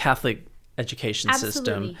 predominantly a Catholic education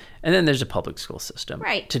system, and then there's a public school system.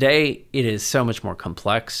 Right. Today, it is so much more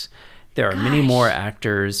complex. There are many more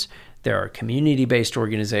actors. There are community-based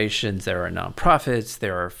organizations. There are nonprofits.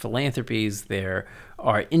 There are philanthropies. There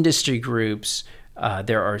are industry groups.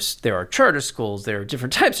 There are charter schools. There are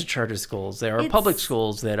different types of charter schools. There are public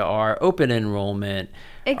schools that are open enrollment.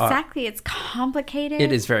 Exactly. It's complicated.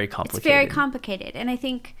 It is very complicated. It's very complicated. And I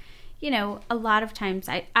think, a lot of times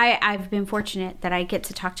I've been fortunate that I get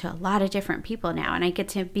to talk to a lot of different people now, and I get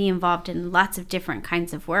to be involved in lots of different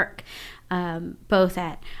kinds of work, both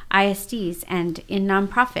at ISDs and in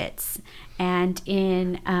nonprofits and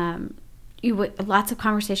in lots of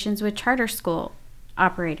conversations with charter school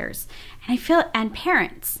operators and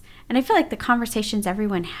parents. And I feel like the conversations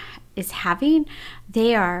everyone is having,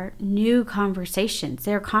 they are new conversations.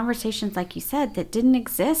 They're conversations, like you said, that didn't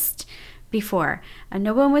exist before,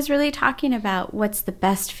 no one was really talking about what's the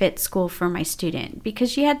best fit school for my student,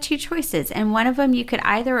 because you had two choices, and one of them you could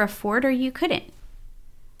either afford or you couldn't.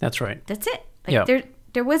 That's right. That's it. Like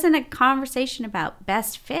there wasn't a conversation about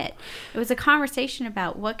best fit. It was a conversation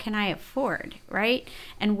about what can I afford, right?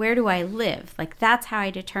 And where do I live? Like, that's how I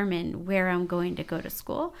determine where I'm going to go to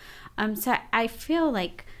school. So I feel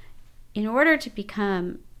like in order to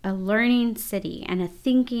become a learning city and a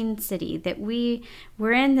thinking city, that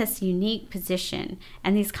we're in this unique position,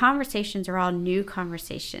 and these conversations are all new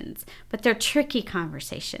conversations, but they're tricky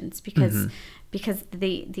conversations because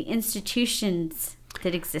the institutions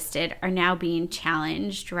that existed are now being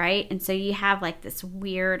challenged, right? And so you have like this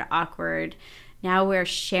weird, awkward, now we're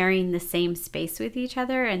sharing the same space with each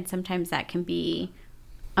other, and sometimes that can be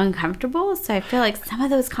uncomfortable. So I feel like some of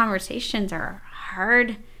those conversations are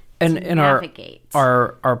hard to navigate.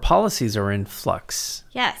 Our policies are in flux.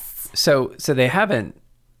 Yes. So they haven't.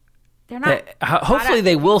 They're not. Hopefully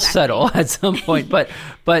they will settle at some point. but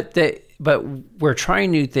we're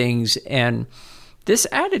trying new things, and this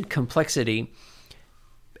added complexity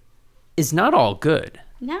is not all good.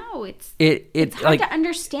 No, it's hard like, to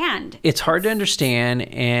understand. It's hard to understand,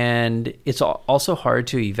 and it's also hard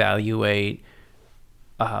to evaluate.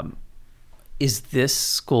 Is this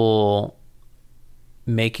school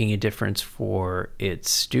making a difference for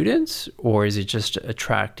its students, or is it just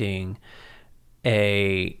attracting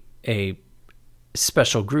a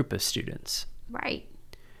special group of students? Right.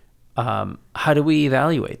 How do we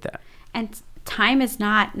evaluate that? And time is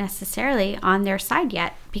not necessarily on their side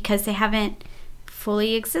yet, because they haven't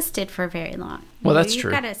fully existed for very long. Well, that's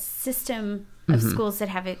true. You've got a system of schools that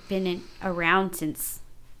haven't been around since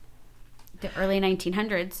the early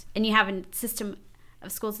 1900s, and you have a system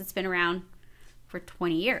of schools that's been around for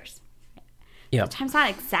 20 years. Yeah. Time's not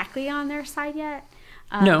exactly on their side yet.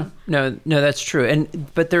 No, that's true.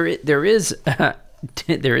 But there is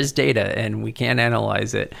there is data, and we can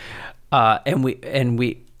analyze it. But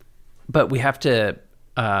we have to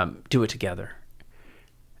do it together,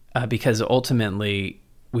 because ultimately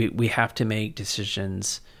we have to make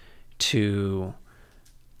decisions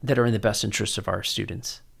that are in the best interest of our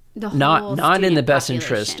students, not in the best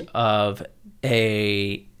interest of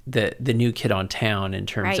the new kid on town in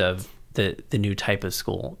terms of the new type of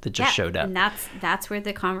school that just showed up. And that's where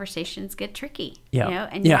the conversations get tricky. Yeah. You know?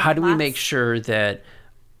 And how do we make sure that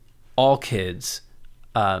all kids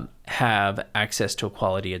have access to a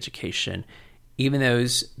quality education, even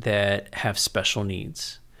those that have special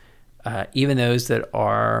needs, even those that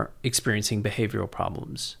are experiencing behavioral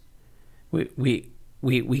problems?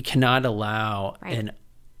 We cannot allow an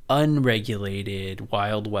unregulated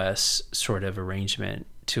Wild West sort of arrangement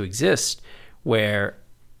to exist where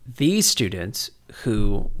these students,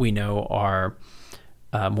 who we know are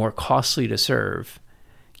more costly to serve,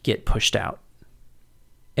 get pushed out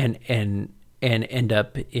and end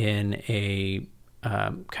up in a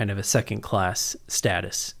kind of a second class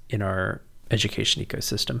status in our education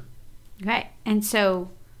ecosystem. Right. And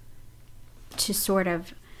so to sort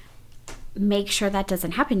of make sure that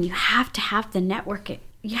doesn't happen, you have to have the networking.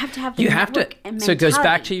 You have to have the network and mentality. So it goes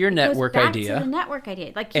back to your network idea. To the network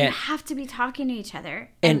idea. Like, you have to be talking to each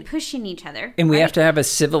other and pushing each other. And we have to have a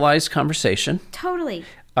civilized conversation. Totally.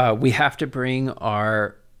 We have to bring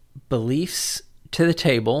our beliefs to the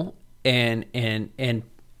table and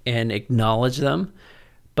acknowledge them,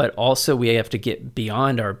 but also we have to get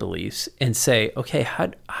beyond our beliefs and say, okay,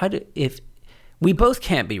 if we both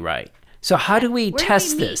can't be right, so how do we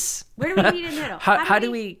test this? Where do we meet in the middle? How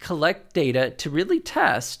do we collect data to really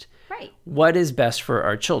test what is best for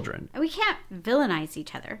our children? And we can't villainize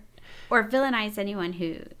each other or villainize anyone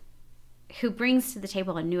who brings to the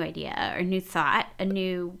table a new idea or a new thought, a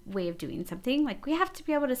new way of doing something. Like, we have to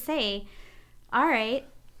be able to say, all right,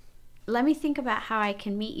 let me think about how I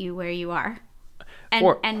can meet you where you are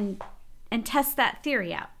and test that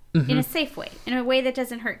theory out. In a safe way, in a way that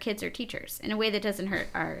doesn't hurt kids or teachers, in a way that doesn't hurt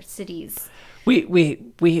our cities.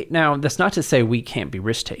 We now, that's not to say we can't be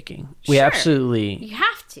risk taking. We absolutely you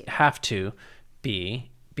have to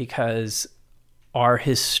be, because our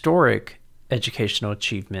historic educational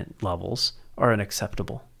achievement levels are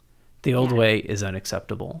unacceptable. The old way is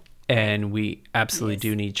unacceptable, and we absolutely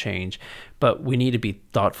do need change, but we need to be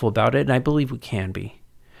thoughtful about it, and I believe we can be.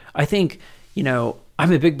 I think,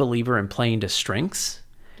 I'm a big believer in playing to strengths.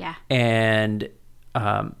 Yeah. And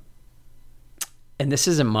this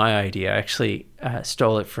isn't my idea. I actually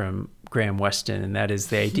stole it from Graham Weston, and that is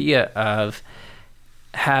the idea of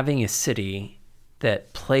having a city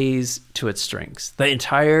that plays to its strengths. The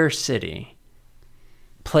entire city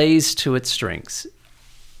plays to its strengths.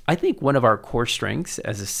 I think one of our core strengths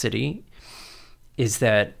as a city is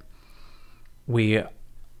that We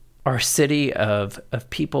are a city of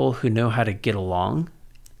people who know how to get along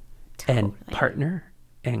and partner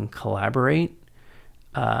and collaborate.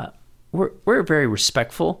 We're a very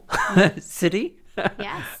respectful city.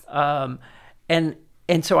 Yes.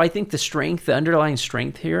 And so I think the underlying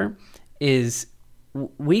strength here is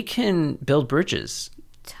we can build bridges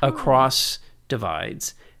across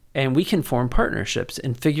divides, and we can form partnerships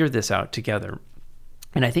and figure this out together.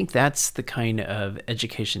 And I think that's the kind of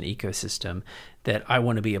education ecosystem that I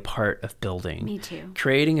want to be a part of building. Me too.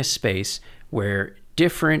 Creating a space where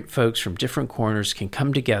different folks from different corners can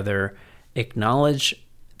come together, acknowledge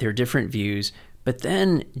their different views, but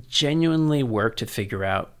then genuinely work to figure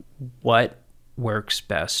out what works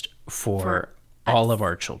best for all of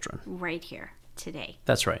our children. Right here, today.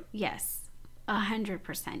 That's right. Yes,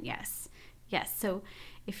 100% yes. Yes, so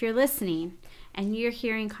if you're listening and you're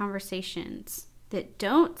hearing conversations that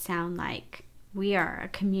don't sound like we are a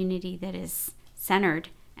community that is centered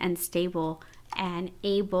and stable and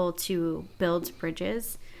able to build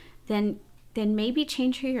bridges, then maybe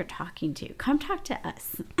change who you're talking to. Come talk to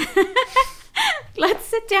us. Let's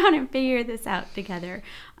sit down and figure this out together.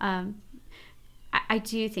 I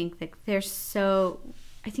do think that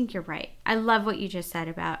I think you're right. I love what you just said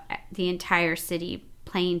about the entire city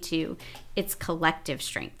playing to its collective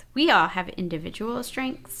strength. We all have individual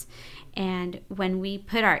strengths, and when we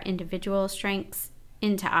put our individual strengths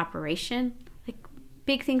into operation, like,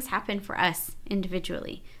 big things happen for us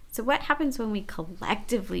individually. So what happens when we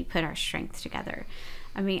collectively put our strengths together?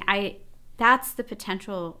 I mean, that's the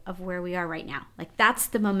potential of where we are right now. Like, that's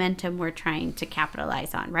the momentum we're trying to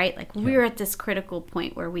capitalize on, right? Like, we're at this critical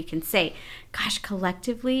point where we can say, gosh,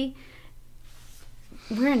 collectively,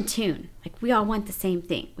 we're in tune. Like, we all want the same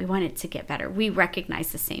thing. We want it to get better. We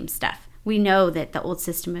recognize the same stuff. We know that the old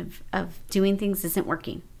system of doing things isn't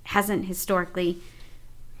working. It hasn't historically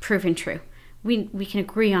proven true. We can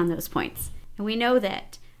agree on those points. And we know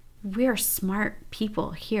that we're smart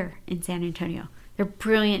people here in San Antonio. They're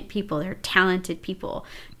brilliant people. They're talented people.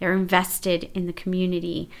 They're invested in the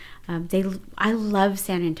community. I love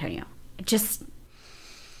San Antonio. I just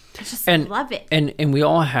love it. And we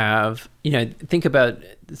all have, think about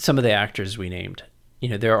some of the actors we named.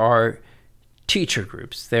 There are teacher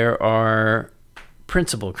groups. There are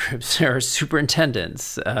principal groups. There are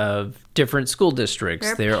superintendents of different school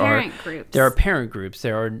districts. There are parent groups. There are parent groups.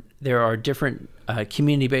 There are different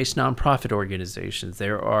community-based nonprofit organizations.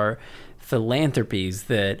 There are philanthropies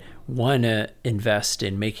that want to invest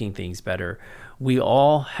in making things better. We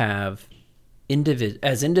all have,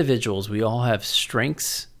 as individuals, we all have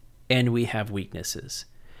strengths and we have weaknesses.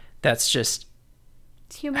 That's just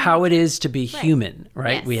how it is to be human,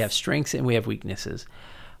 right? Yes. We have strengths and we have weaknesses.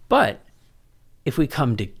 But if we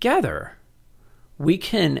come together, we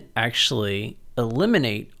can actually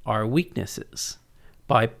eliminate our weaknesses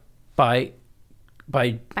by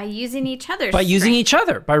using each other's by using strength. each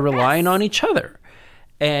other, by relying on each other.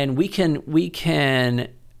 And we can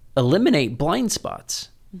eliminate blind spots.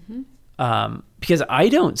 Because I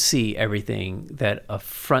don't see everything that a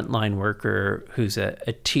frontline worker who's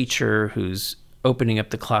a teacher who's opening up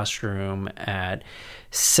the classroom at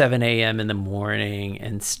 7 a.m. in the morning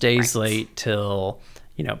and stays late till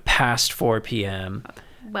past 4 p.m.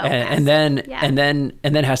 and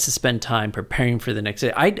then has to spend time preparing for the next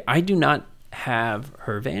day. I do not have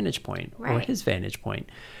her vantage point or his vantage point,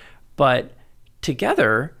 but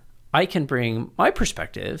together I can bring my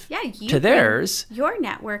perspective to theirs. Your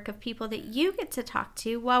network of people that you get to talk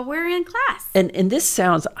to while we're in class. And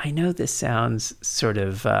I know this sounds sort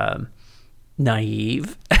of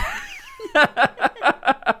naive,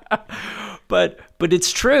 but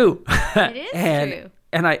it's true. It is true.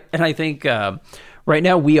 And I think right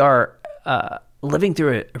now we are living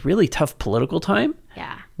through a really tough political time.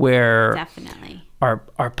 Yeah. Where definitely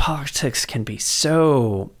our politics can be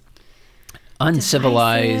so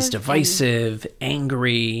uncivilized, divisive,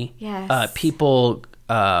 angry. Yes. People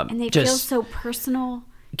and they feel so personal.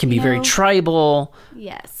 Can be very tribal.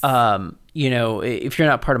 Yes. If you're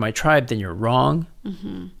not part of my tribe, then you're wrong.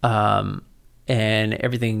 And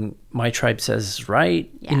everything my tribe says is right.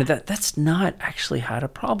 Yeah. That's not actually how to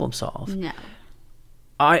problem solve. No.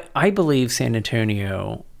 I believe San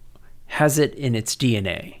Antonio has it in its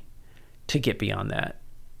DNA to get beyond that.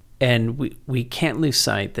 And we can't lose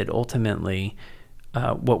sight that ultimately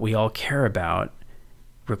what we all care about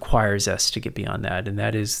requires us to get beyond that. And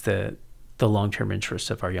that is the long-term interests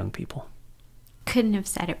of our young people. Couldn't have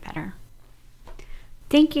said it better.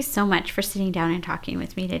 Thank you so much for sitting down and talking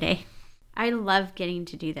with me today. I love getting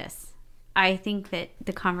to do this. I think that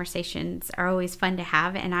the conversations are always fun to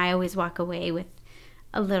have, and I always walk away with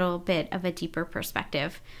a little bit of a deeper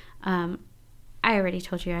perspective. I already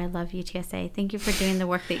told you I love UTSA. Thank you for doing the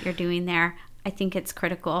work that you're doing there. I think it's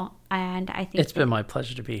critical, and I think it's been my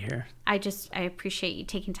pleasure to be here. I appreciate you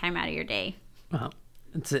taking time out of your day. Well,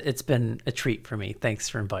 it's been a treat for me. Thanks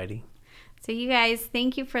for inviting. So you guys,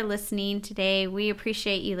 thank you for listening today. We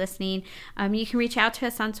appreciate you listening. You can reach out to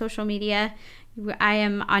us on social media. I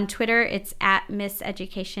am on Twitter. It's at Miss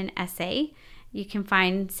Education SA. You can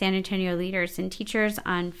find San Antonio Leaders and Teachers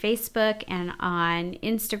on Facebook and on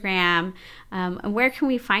Instagram. And where can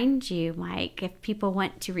we find you, Mike, if people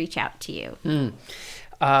want to reach out to you?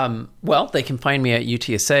 Well, they can find me at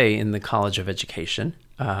UTSA in the College of Education.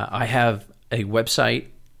 I have a website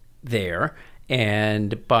there.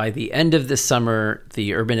 And by the end of this summer,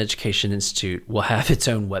 the Urban Education Institute will have its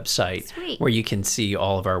own website. Sweet. Where you can see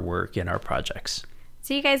all of our work and our projects.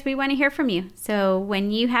 So you guys, we want to hear from you. So when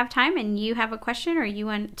you have time and you have a question or you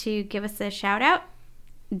want to give us a shout out,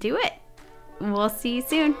 do it. We'll see you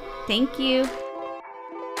soon. Thank you.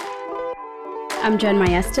 I'm Jen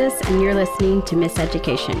Maestas, and you're listening to Miss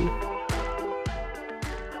Education.